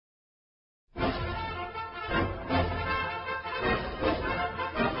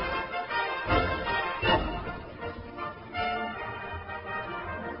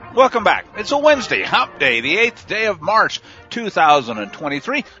Welcome back. It's a Wednesday, Hump Day, the 8th day of March,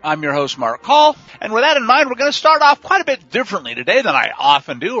 2023. I'm your host, Mark Hall, and with that in mind, we're going to start off quite a bit differently today than I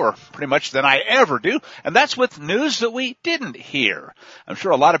often do, or pretty much than I ever do, and that's with news that we didn't hear. I'm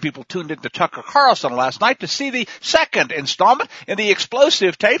sure a lot of people tuned into Tucker Carlson last night to see the second installment in the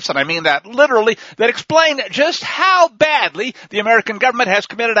explosive tapes, and I mean that literally, that explain just how badly the American government has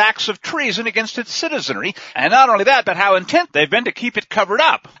committed acts of treason against its citizenry, and not only that, but how intent they've been to keep it covered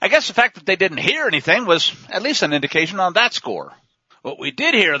up. I guess the fact that they didn't hear anything was at least an indication on that score. What we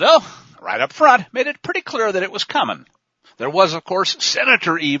did hear, though, right up front, made it pretty clear that it was coming. There was, of course,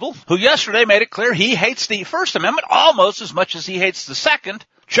 Senator Evil, who yesterday made it clear he hates the First Amendment almost as much as he hates the Second.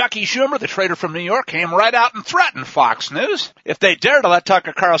 Chucky Schumer, the traitor from New York, came right out and threatened Fox News if they dare to let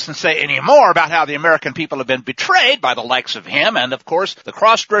Tucker Carlson say any more about how the American people have been betrayed by the likes of him and, of course, the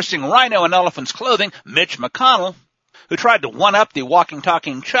cross-dressing rhino in elephant's clothing, Mitch McConnell, who tried to one-up the walking,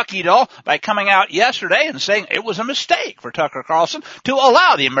 talking Chucky doll by coming out yesterday and saying it was a mistake for Tucker Carlson to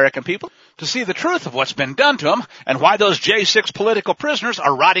allow the American people to see the truth of what's been done to them and why those J6 political prisoners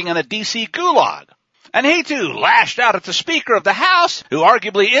are rotting in a D.C. gulag. And he, too, lashed out at the Speaker of the House, who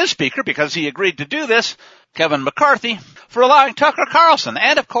arguably is Speaker because he agreed to do this, Kevin McCarthy, for allowing Tucker Carlson,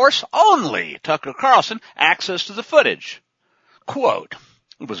 and of course only Tucker Carlson, access to the footage. Quote,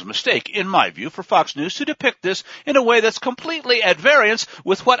 "It was a mistake, in my view, for Fox News to depict this in a way that's completely at variance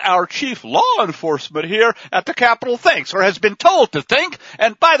with what our chief law enforcement here at the Capitol thinks or has been told to think.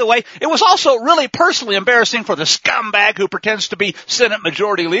 And by the way, it was also really personally embarrassing for the scumbag who pretends to be Senate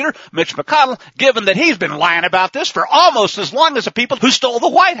Majority Leader, Mitch McConnell, given that he's been lying about this for almost as long as the people who stole the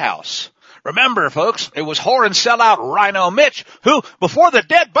White House." Remember, folks, it was whore and sellout Rhino Mitch who, before the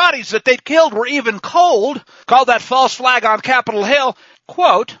dead bodies that they'd killed were even cold, called that false flag on Capitol Hill,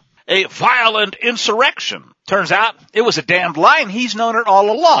 quote, "a violent insurrection." Turns out it was a damned lie, and he's known it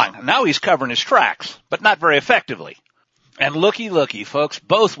all along. Now he's covering his tracks, but not very effectively. And looky, folks,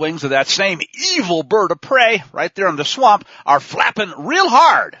 both wings of that same evil bird of prey right there in the swamp are flapping real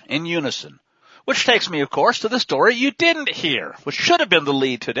hard in unison. Which takes me, of course, to the story you didn't hear, which should have been the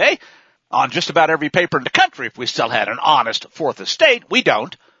lead today on just about every paper in the country if we still had an honest fourth estate. We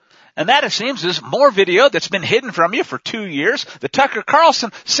don't. And that, it seems, is more video that's been hidden from you for 2 years that Tucker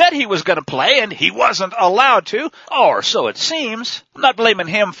Carlson said he was going to play and he wasn't allowed to, or so it seems. I'm not blaming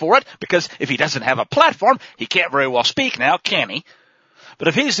him for it, because if he doesn't have a platform, he can't very well speak now, can he? But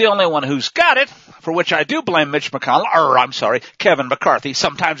if he's the only one who's got it, for which I do blame Mitch McConnell, Kevin McCarthy,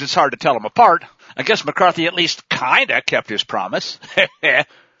 sometimes it's hard to tell them apart. I guess McCarthy at least kinda kept his promise.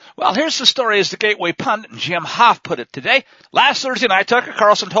 Well, here's the story as the Gateway pundit Jim Hoff put it today. Last Thursday night, Tucker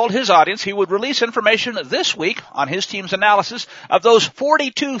Carlson told his audience he would release information this week on his team's analysis of those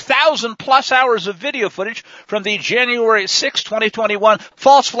 42,000 plus hours of video footage from the January 6, 2021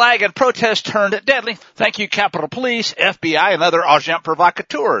 false flag and protest turned deadly. Thank you, Capitol Police, FBI, and other agents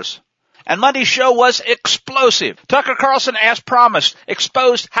provocateurs. And Monday's show was explosive. Tucker Carlson, as promised,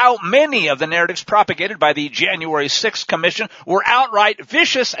 exposed how many of the narratives propagated by the January 6th Commission were outright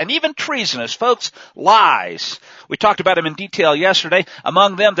vicious and even treasonous, folks. Lies. We talked about them in detail yesterday.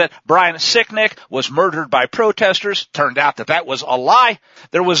 Among them that Brian Sicknick was murdered by protesters. Turned out that was a lie.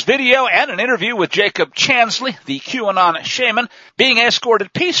 There was video and an interview with Jacob Chansley, the QAnon shaman, being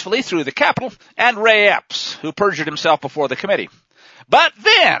escorted peacefully through the Capitol, and Ray Epps, who perjured himself before the committee. But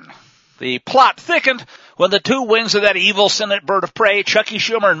then the plot thickened when the two wings of that evil Senate bird of prey, Chucky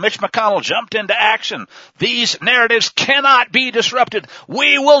Schumer and Mitch McConnell, jumped into action. These narratives cannot be disrupted.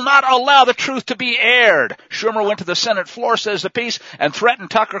 We will not allow the truth to be aired. Schumer went to the Senate floor, says the piece, and threatened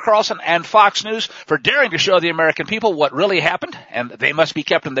Tucker Carlson and Fox News for daring to show the American people what really happened, and they must be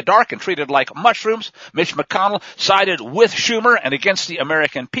kept in the dark and treated like mushrooms. Mitch McConnell sided with Schumer and against the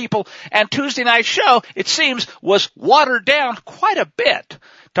American people, and Tuesday night's show, it seems, was watered down quite a bit.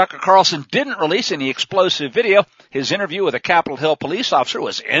 Tucker Carlson didn't release any explosive video. His interview with a Capitol Hill police officer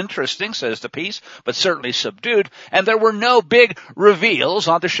was interesting, says the piece, but certainly subdued. And there were no big reveals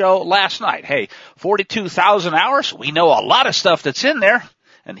on the show last night. Hey, 42,000 hours? We know a lot of stuff that's in there.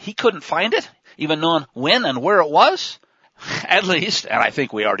 And he couldn't find it, even knowing when and where it was? At least, and I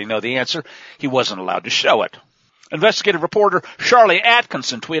think we already know the answer, he wasn't allowed to show it. Investigative reporter Charlie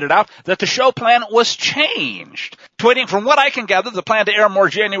Atkinson tweeted out that the show plan was changed. Tweeting, "From what I can gather, the plan to air more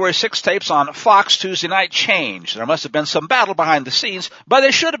January 6 tapes on Fox Tuesday night changed. There must have been some battle behind the scenes, but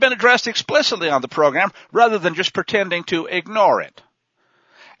they should have been addressed explicitly on the program rather than just pretending to ignore it."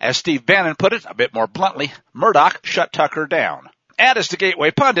 As Steve Bannon put it, a bit more bluntly, Murdoch shut Tucker down. And as the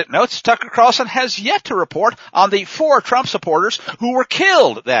Gateway Pundit notes, Tucker Carlson has yet to report on the 4 Trump supporters who were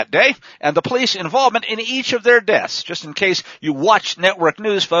killed that day and the police involvement in each of their deaths. Just in case you watch network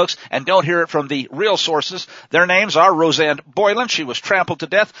news, folks, and don't hear it from the real sources, their names are Roseanne Boylan, she was trampled to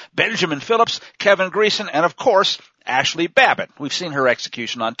death, Benjamin Phillips, Kevin Greason, and of course, Ashley Babbitt. We've seen her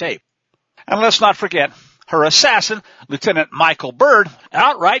execution on tape. And let's not forget, her assassin, Lieutenant Michael Byrd,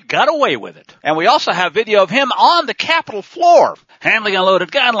 outright got away with it. And we also have video of him on the Capitol floor, handling a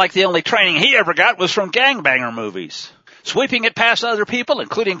loaded gun like the only training he ever got was from gangbanger movies. Sweeping it past other people,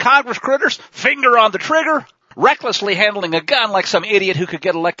 including Congress critters, finger on the trigger, recklessly handling a gun like some idiot who could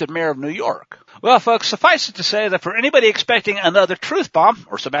get elected mayor of New York. Well, folks, suffice it to say that for anybody expecting another truth bomb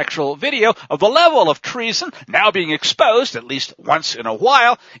or some actual video of the level of treason now being exposed, at least once in a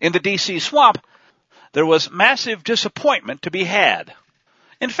while, in the D.C. swamp, there was massive disappointment to be had.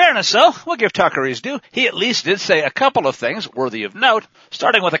 In fairness, though, we'll give Tucker his due. He at least did say a couple of things worthy of note,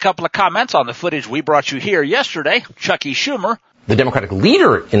 starting with a couple of comments on the footage we brought you here yesterday. Chucky Schumer, the Democratic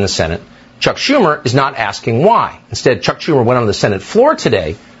leader in the Senate, Chuck Schumer, is not asking why. Instead, Chuck Schumer went on the Senate floor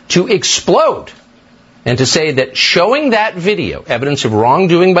today to explode and to say that showing that video, evidence of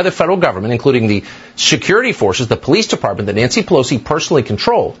wrongdoing by the federal government, including the security forces, the police department that Nancy Pelosi personally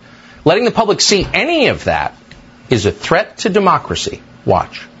controlled, letting the public see any of that is a threat to democracy.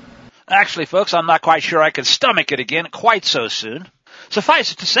 Watch. Actually, folks, I'm not quite sure I can stomach it again quite so soon.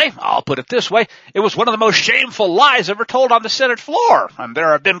 Suffice it to say, I'll put it this way, it was one of the most shameful lies ever told on the Senate floor. And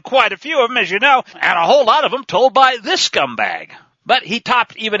there have been quite a few of them, as you know, and a whole lot of them told by this scumbag. But he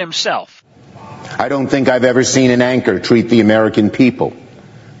topped even himself. I don't think I've ever seen an anchor treat the American people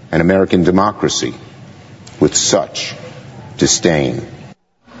and American democracy with such disdain.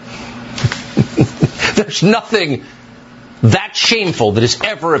 There's nothing that shameful that has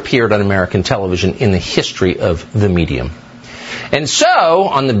ever appeared on American television in the history of the medium. And so,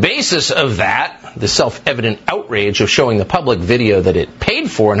 on the basis of that, the self-evident outrage of showing the public video that it paid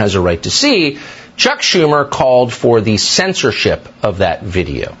for and has a right to see, Chuck Schumer called for the censorship of that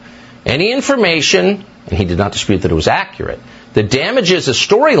video. Any information, and he did not dispute that it was accurate, that damages a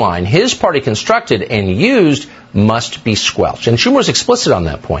storyline his party constructed and used must be squelched. And Schumer was explicit on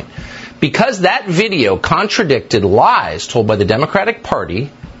that point. Because that video contradicted lies told by the Democratic Party,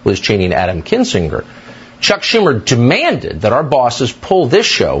 Liz Cheney and Adam Kinzinger, Chuck Schumer demanded that our bosses pull this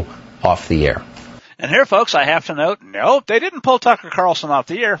show off the air. And here, folks, I have to note, no, they didn't pull Tucker Carlson off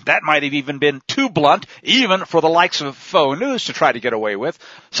the air. That might have even been too blunt, even for the likes of faux news to try to get away with.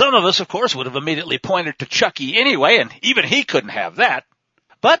 Some of us, of course, would have immediately pointed to Chucky anyway, and even he couldn't have that.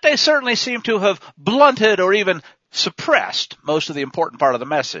 But they certainly seem to have blunted or even suppressed most of the important part of the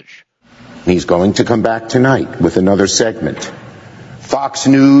message. He's going to come back tonight with another segment. Fox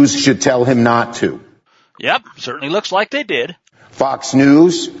News should tell him not to. Yep, certainly looks like they did. Fox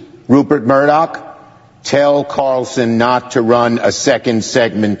News, Rupert Murdoch, tell Carlson not to run a second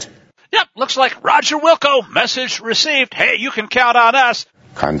segment. Yep, looks like Roger Wilco, message received. Hey, you can count on us.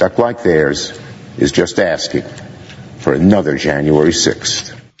 Conduct like theirs is just asking for another January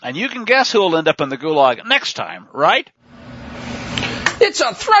 6th. And you can guess who will end up in the gulag next time, right? It's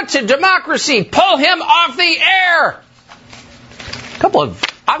a threat to democracy. Pull him off the air. A couple of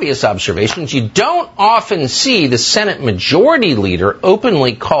obvious observations. You don't often see the Senate Majority Leader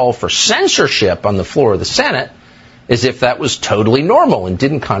openly call for censorship on the floor of the Senate as if that was totally normal and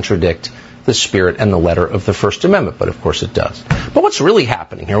didn't contradict the spirit and the letter of the First Amendment. But, of course, it does. But what's really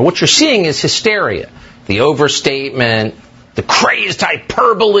happening here? What you're seeing is hysteria, the overstatement, the crazed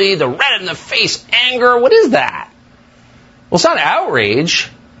hyperbole, the red-in-the-face anger. What is that? Well, it's not outrage.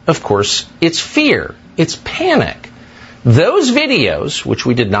 Of course, it's fear. It's panic. Those videos, which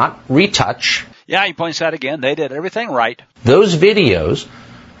we did not retouch. Yeah, he points out again, they did everything right. Those videos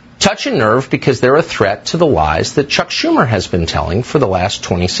touch a nerve because they're a threat to the lies that Chuck Schumer has been telling for the last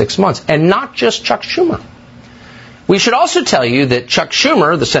 26 months. And not just Chuck Schumer. We should also tell you that Chuck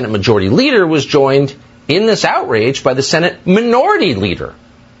Schumer, the Senate Majority Leader, was joined in this outrage by the Senate Minority Leader.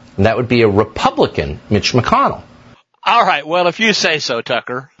 And that would be a Republican, Mitch McConnell. All right, well, if you say so,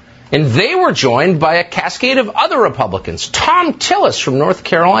 Tucker. And they were joined by a cascade of other Republicans. Tom Tillis from North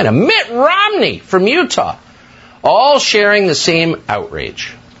Carolina, Mitt Romney from Utah, all sharing the same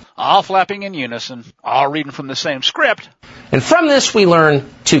outrage. All flapping in unison, all reading from the same script. And from this we learn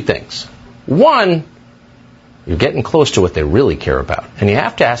two things. One, you're getting close to what they really care about. And you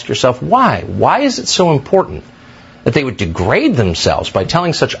have to ask yourself, why? Why is it so important that they would degrade themselves by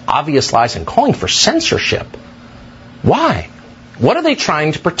telling such obvious lies and calling for censorship? Why? What are they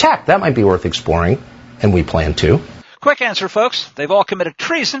trying to protect? That might be worth exploring, and we plan to. Quick answer, folks. They've all committed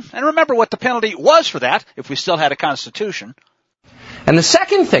treason, and remember what the penalty was for that if we still had a constitution. And the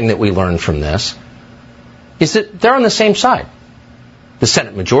second thing that we learned from this is that they're on the same side. The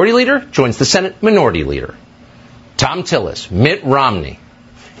Senate Majority Leader joins the Senate Minority Leader. Tom Tillis, Mitt Romney.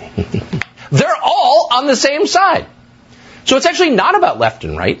 They're all on the same side. So it's actually not about left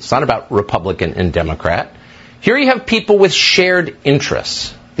and right. It's not about Republican and Democrat. Here you have people with shared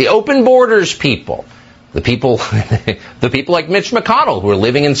interests. The open borders people. The people like Mitch McConnell who are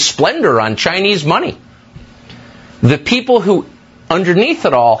living in splendor on Chinese money. The people who, underneath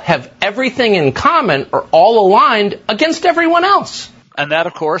it all, have everything in common are all aligned against everyone else. And that,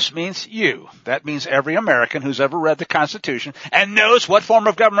 of course, means you. That means every American who's ever read the Constitution and knows what form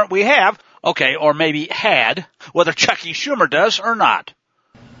of government we have, okay, or maybe had, whether Chucky Schumer does or not.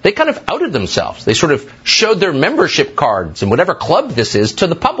 They kind of outed themselves. They sort of showed their membership cards and whatever club this is to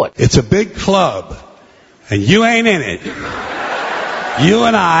the public. It's a big club, and you ain't in it. You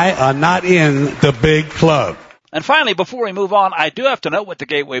and I are not in the big club. And finally, before we move on, I do have to note what the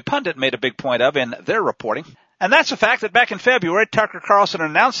Gateway Pundit made a big point of in their reporting. And that's the fact that back in February, Tucker Carlson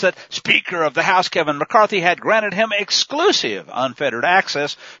announced that Speaker of the House Kevin McCarthy had granted him exclusive unfettered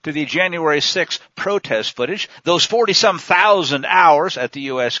access to the January 6 protest footage, those 40-some thousand hours at the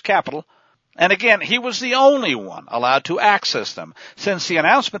U.S. Capitol. And again, he was the only one allowed to access them. Since the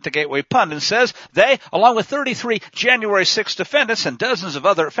announcement, the Gateway Pundit says they, along with 33 January 6 defendants and dozens of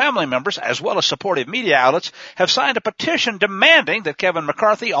other family members, as well as supportive media outlets, have signed a petition demanding that Kevin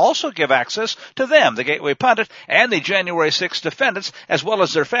McCarthy also give access to them, the Gateway Pundit, and the January 6 defendants, as well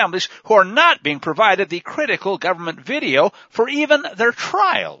as their families, who are not being provided the critical government video for even their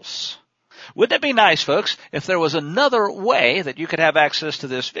trials. Wouldn't it be nice, folks, if there was another way that you could have access to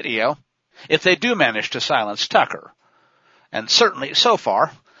this video? If they do manage to silence Tucker. And certainly, so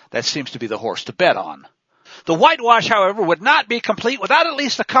far, that seems to be the horse to bet on. The whitewash, however, would not be complete without at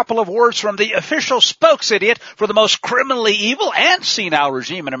least a couple of words from the official spokes-idiot for the most criminally evil and senile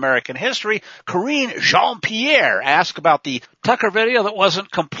regime in American history, Karine Jean-Pierre, asked about the Tucker video that wasn't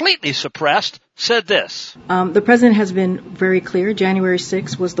completely suppressed, said this. The president has been very clear. January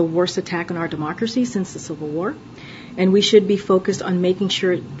 6th was the worst attack on our democracy since the Civil War. And we should be focused on making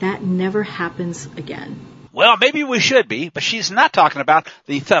sure that never happens again. Well, maybe we should be, but she's not talking about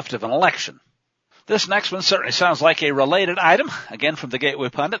the theft of an election. This next one certainly sounds like a related item, again from the Gateway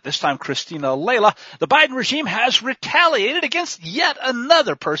Pundit, this time Christina Layla. The Biden regime has retaliated against yet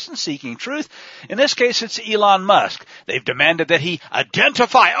another person seeking truth. In this case, it's Elon Musk. They've demanded that he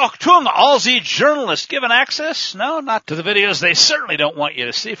identify Achtung, all the journalists given access. No, not to the videos they certainly don't want you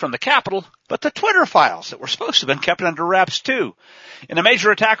to see from the Capitol, but the Twitter files that were supposed to have been kept under wraps too. In a major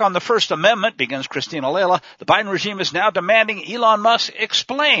attack on the First Amendment, begins Christina Layla, the Biden regime is now demanding Elon Musk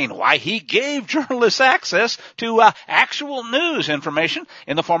explain why he gave journalists access to actual news information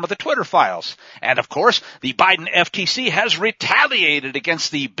in the form of the Twitter files. And of course, the Biden FTC has retaliated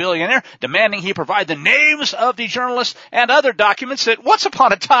against the billionaire, demanding he provide the names of the journalists and other documents that once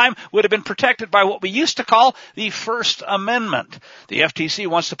upon a time would have been protected by what we used to call the First Amendment. The FTC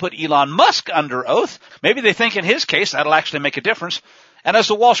wants to put Elon Musk under oath. Maybe they think in his case that'll actually make a difference. And as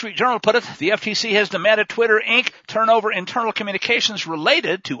the Wall Street Journal put it, the FTC has demanded Twitter, Inc. turn over internal communications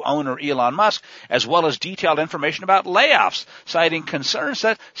related to owner Elon Musk, as well as detailed information about layoffs, citing concerns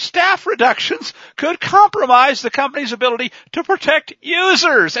that staff reductions could compromise the company's ability to protect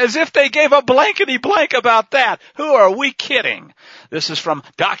users, as if they gave a blankety blank about that. Who are we kidding? This is from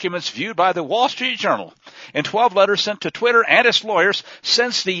documents viewed by the Wall Street Journal. In 12 letters sent to Twitter and its lawyers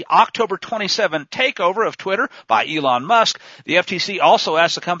since the October 27 takeover of Twitter by Elon Musk, the FTC also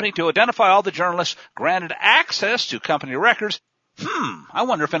asked the company to identify all the journalists granted access to company records. I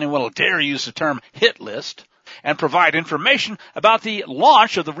wonder if anyone will dare use the term hit list. And provide information about the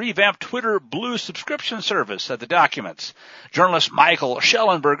launch of the revamped Twitter Blue subscription service, said the documents. Journalist Michael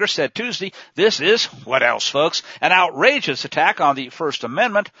Schellenberger said Tuesday, this is, what else, folks, an outrageous attack on the First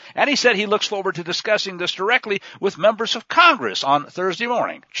Amendment, and he said he looks forward to discussing this directly with members of Congress on Thursday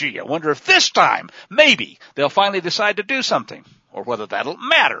morning. Gee, I wonder if this time, maybe, they'll finally decide to do something, or whether that'll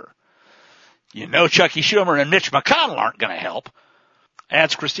matter. You know Chucky Schumer and Mitch McConnell aren't going to help.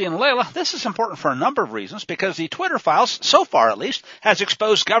 Adds Christina Layla, this is important for a number of reasons because the Twitter files, so far at least, has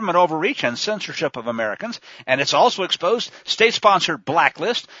exposed government overreach and censorship of Americans, and it's also exposed state-sponsored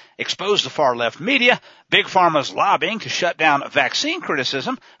blacklist, exposed the far-left media, Big Pharma's lobbying to shut down vaccine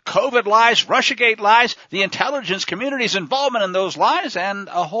criticism, COVID lies, Russiagate lies, the intelligence community's involvement in those lies, and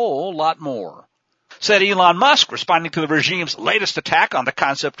a whole lot more. Said Elon Musk, responding to the regime's latest attack on the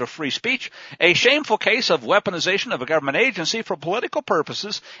concept of free speech, a shameful case of weaponization of a government agency for political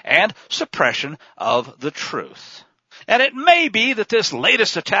purposes and suppression of the truth. And it may be that this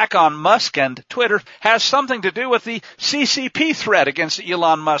latest attack on Musk and Twitter has something to do with the CCP threat against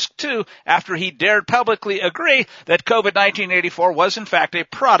Elon Musk, too, after he dared publicly agree that COVID-19-84 was, in fact, a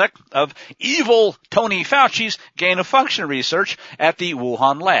product of evil Tony Fauci's gain-of-function research at the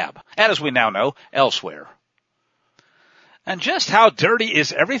Wuhan lab, and as we now know, elsewhere. And just how dirty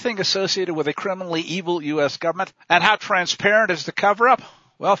is everything associated with a criminally evil U.S. government, and how transparent is the cover-up?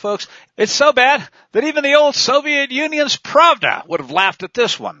 Well, folks, it's so bad that even the old Soviet Union's Pravda would have laughed at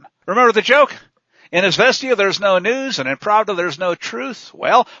this one. Remember the joke? In Izvestia, there's no news, and in Pravda, there's no truth.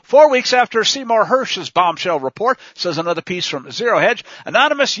 Well, 4 weeks after Seymour Hersh's bombshell report, says another piece from Zero Hedge,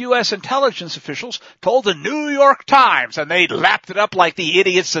 anonymous U.S. intelligence officials told the New York Times, and they lapped it up like the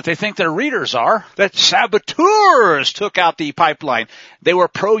idiots that they think their readers are, that saboteurs took out the pipeline. They were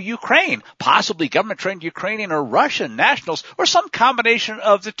pro-Ukraine, possibly government-trained Ukrainian or Russian nationals, or some combination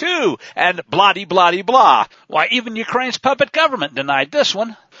of the two, and blah-de-blah-de-blah. Why, even Ukraine's puppet government denied this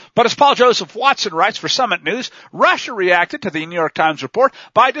one. But as Paul Joseph Watson writes for Summit News, Russia reacted to the New York Times report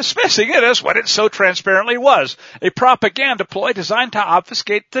by dismissing it as what it so transparently was, a propaganda ploy designed to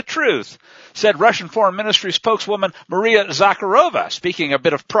obfuscate the truth, said Russian Foreign Ministry spokeswoman Maria Zakharova, speaking a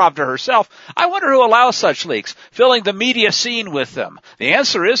bit of Pravda herself. I wonder who allows such leaks, filling the media scene with them. The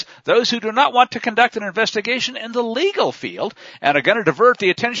answer is those who do not want to conduct an investigation in the legal field and are going to divert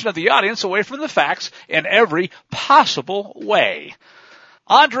the attention of the audience away from the facts in every possible way.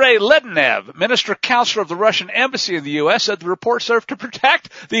 Andrei Ledenev, Minister Counselor of the Russian Embassy in the U.S., said the report served to protect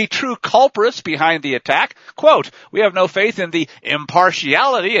the true culprits behind the attack. Quote, we have no faith in the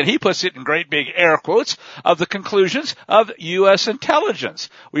impartiality, and he puts it in great big air quotes, of the conclusions of U.S. intelligence.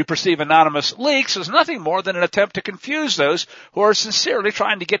 We perceive anonymous leaks as nothing more than an attempt to confuse those who are sincerely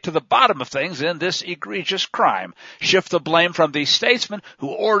trying to get to the bottom of things in this egregious crime. Shift the blame from the statesmen who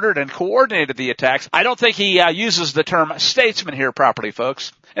ordered and coordinated the attacks. I don't think he uses the term statesman here properly, folks.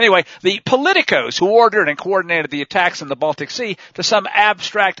 Anyway, the politicos who ordered and coordinated the attacks in the Baltic Sea to some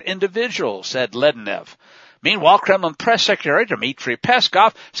abstract individual, said Ledenev. Meanwhile, Kremlin Press Secretary Dmitry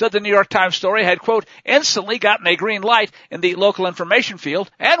Peskov said the New York Times story had, quote, instantly gotten a green light in the local information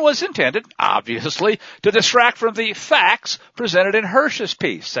field and was intended, obviously, to distract from the facts presented in Hersh's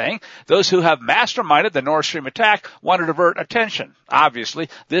piece, saying those who have masterminded the Nord Stream attack want to divert attention. Obviously,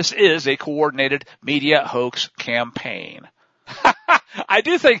 this is a coordinated media hoax campaign. I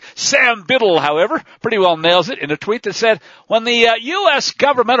do think Sam Biddle, however, pretty well nails it in a tweet that said, when the U.S.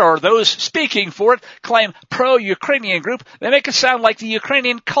 government or those speaking for it claim pro-Ukrainian group, they make it sound like the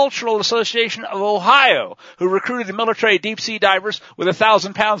Ukrainian Cultural Association of Ohio, who recruited military deep-sea divers with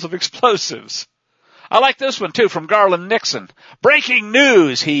 1,000 pounds of explosives. I like this one, too, from Garland Nixon. Breaking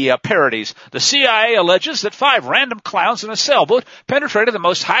news, he parodies. The CIA alleges that 5 random clowns in a sailboat penetrated the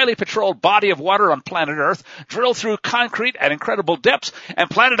most highly patrolled body of water on planet Earth, drilled through concrete at incredible depths, and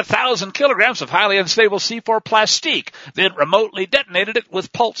planted 1,000 kilograms of highly unstable C4 plastique, then remotely detonated it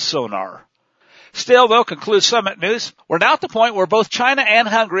with pulse sonar. Still, though, concludes Summit News, we're now at the point where both China and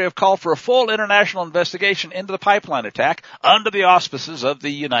Hungary have called for a full international investigation into the pipeline attack under the auspices of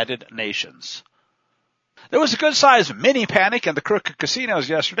the United Nations. There was a good-sized mini-panic in the crooked casinos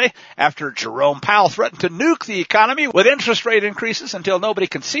yesterday after Jerome Powell threatened to nuke the economy with interest rate increases until nobody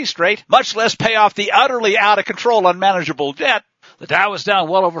can see straight, much less pay off the utterly out-of-control, unmanageable debt. The Dow was down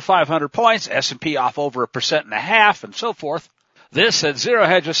well over 500 points, S&P off over 1.5%, and so forth. This at Zero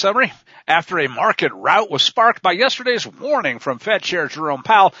Hedge's summary, after a market rout was sparked by yesterday's warning from Fed Chair Jerome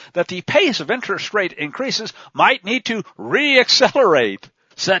Powell that the pace of interest rate increases might need to re-accelerate.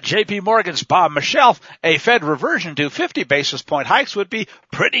 Said J.P. Morgan's Bob Michel, a Fed reversion to 50 basis point hikes would be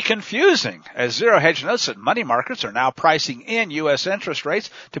pretty confusing, as Zero Hedge notes that money markets are now pricing in U.S. interest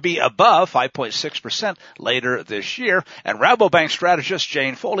rates to be above 5.6% later this year, and Rabobank strategist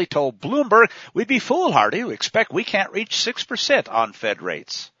Jane Foley told Bloomberg we'd be foolhardy to expect we can't reach 6% on Fed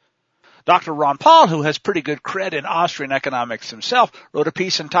rates. Dr. Ron Paul, who has pretty good cred in Austrian economics himself, wrote a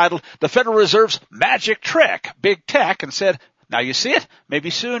piece entitled The Federal Reserve's Magic Trick, Big Tech, and said, now you see it, maybe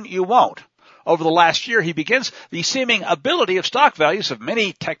soon you won't. Over the last year, he begins, the seeming ability of stock values of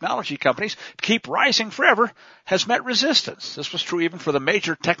many technology companies to keep rising forever has met resistance. This was true even for the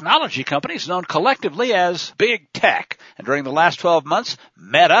major technology companies known collectively as Big Tech. And during the last 12 months,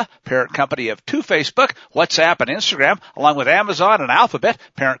 Meta, parent company of Facebook, WhatsApp, and Instagram, along with Amazon and Alphabet,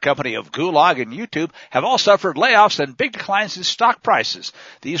 parent company of Gulag and YouTube, have all suffered layoffs and big declines in stock prices.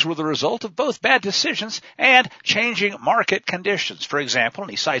 These were the result of both bad decisions and changing market conditions. For example,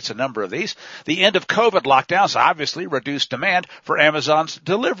 and he cites a number of these, The end of COVID lockdowns obviously reduced demand for Amazon's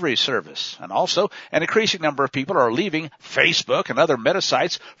delivery service. And also, an increasing number of people are leaving Facebook and other meta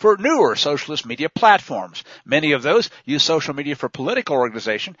sites for newer socialist media platforms. Many of those use social media for political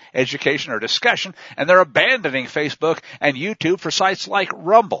organization, education, or discussion, and they're abandoning Facebook and YouTube for sites like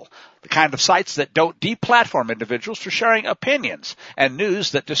Rumble, the kind of sites that don't deplatform individuals for sharing opinions and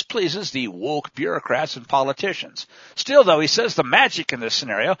news that displeases the woke bureaucrats and politicians. Still, though, he says the magic in this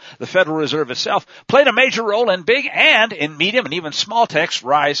scenario, the Federal Reserve itself, played a major role in big and in medium and even small tech's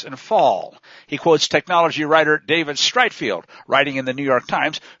rise and fall. He quotes technology writer David Streitfeld, writing in the New York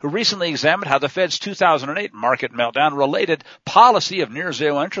Times, who recently examined how the Fed's 2008 market meltdown related policy of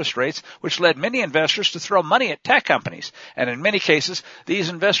near-zero interest rates, which led many investors to throw money at tech companies. And in many cases, these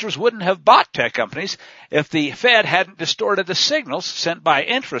investors wouldn't have bought tech companies if the Fed hadn't distorted the signals sent by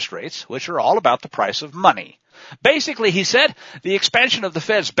interest rates, which are all about the price of money. Basically, he said, the expansion of the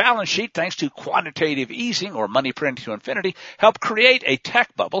Fed's balance sheet thanks to quantitative easing or money printing to infinity helped create a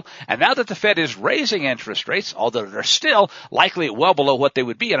tech bubble, and now that the Fed is raising interest rates, although they're still likely well below what they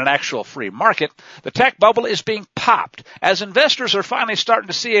would be in an actual free market, the tech bubble is being popped as investors are finally starting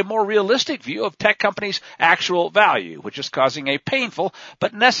to see a more realistic view of tech companies' actual value, which is causing a painful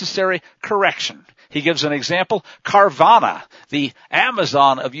but necessary correction. He gives an example, Carvana, the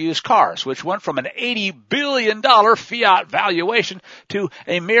Amazon of used cars, which went from an $80 billion fiat valuation to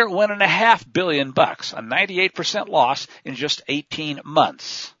a mere $1.5 billion, a 98% loss in just 18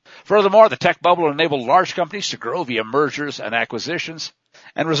 months. Furthermore, the tech bubble enabled large companies to grow via mergers and acquisitions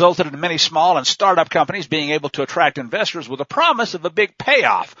and resulted in many small and startup companies being able to attract investors with a promise of a big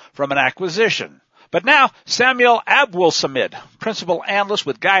payoff from an acquisition. But now, Samuel Abwelsamid, principal analyst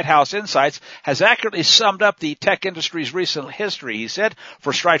with Guidehouse Insights, has accurately summed up the tech industry's recent history, he said,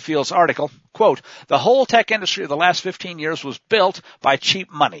 for Streitfeld's article, quote, the whole tech industry of the last 15 years was built by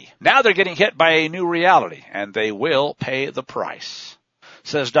cheap money. Now they're getting hit by a new reality, and they will pay the price.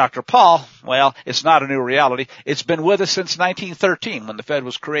 Says Dr. Paul, well, it's not a new reality. It's been with us since 1913 when the Fed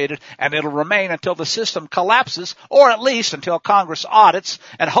was created, and it'll remain until the system collapses, or at least until Congress audits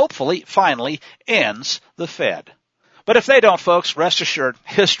and hopefully finally ends the Fed. But if they don't, folks, rest assured,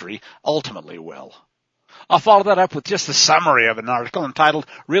 history ultimately will. I'll follow that up with just a summary of an article entitled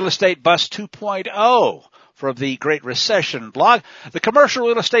Real Estate Bust 2.0 from the Great Recession blog. The commercial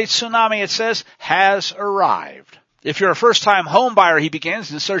real estate tsunami, it says, has arrived. If you're a first-time home buyer, he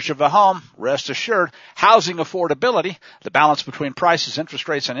begins in search of a home, rest assured, housing affordability, the balance between prices, interest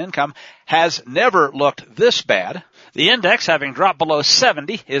rates, and income, has never looked this bad. The index, having dropped below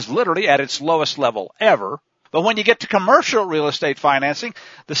 70, is literally at its lowest level ever. But when you get to commercial real estate financing,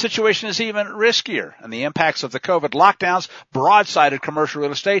 the situation is even riskier, and the impacts of the COVID lockdowns broadsided commercial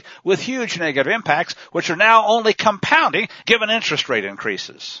real estate with huge negative impacts, which are now only compounding given interest rate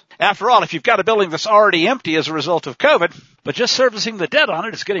increases. After all, if you've got a building that's already empty as a result of COVID, but just servicing the debt on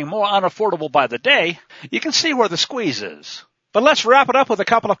it is getting more unaffordable by the day, you can see where the squeeze is. But let's wrap it up with a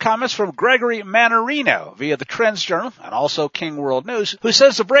couple of comments from Gregory Mannarino via the Trends Journal and also King World News, who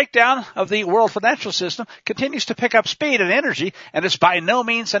says the breakdown of the world financial system continues to pick up speed and energy, and it's by no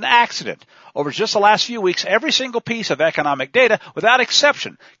means an accident. Over just the last few weeks, every single piece of economic data, without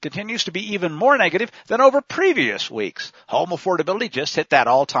exception, continues to be even more negative than over previous weeks. Home affordability just hit that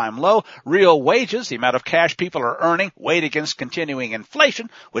all-time low. Real wages, the amount of cash people are earning, weighed against continuing inflation,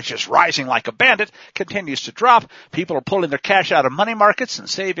 which is rising like a bandit, continues to drop. People are pulling their cash out of money markets and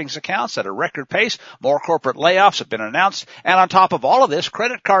savings accounts at a record pace. More corporate layoffs have been announced. And on top of all of this,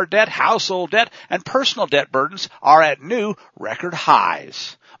 credit card debt, household debt, and personal debt burdens are at new record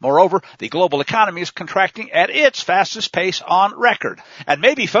highs. Moreover, the global economy is contracting at its fastest pace on record. And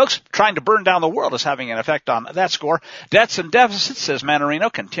maybe, folks, trying to burn down the world is having an effect on that score. Debts and deficits, says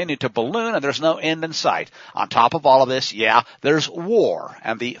Mannarino, continue to balloon, and there's no end in sight. On top of all of this, there's war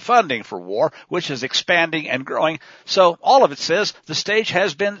and the funding for war, which is expanding and growing. So all of it says the stage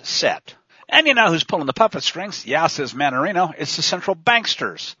has been set. And you know who's pulling the puppet strings? Says Mannarino, it's the central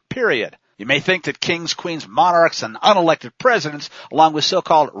banksters, period. You may think that kings, queens, monarchs, and unelected presidents, along with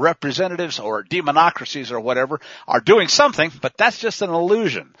so-called representatives or demonocracies or whatever, are doing something, but that's just an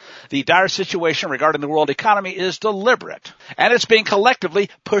illusion. The dire situation regarding the world economy is deliberate, and it's being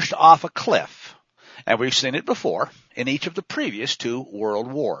collectively pushed off a cliff. And we've seen it before in each of the previous 2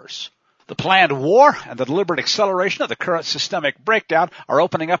 world wars. The planned war and the deliberate acceleration of the current systemic breakdown are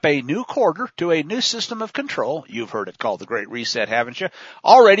opening up a new corridor to a new system of control. You've heard it called the Great Reset, haven't you?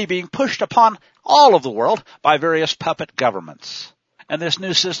 Already being pushed upon all of the world by various puppet governments. And this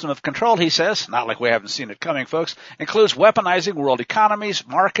new system of control, he says, not like we haven't seen it coming, folks, includes weaponizing world economies,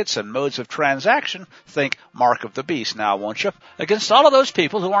 markets, and modes of transaction. Think Mark of the Beast now, won't you? Against all of those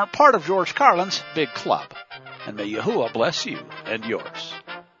people who aren't part of George Carlin's big club. And may Yahuwah bless you and yours.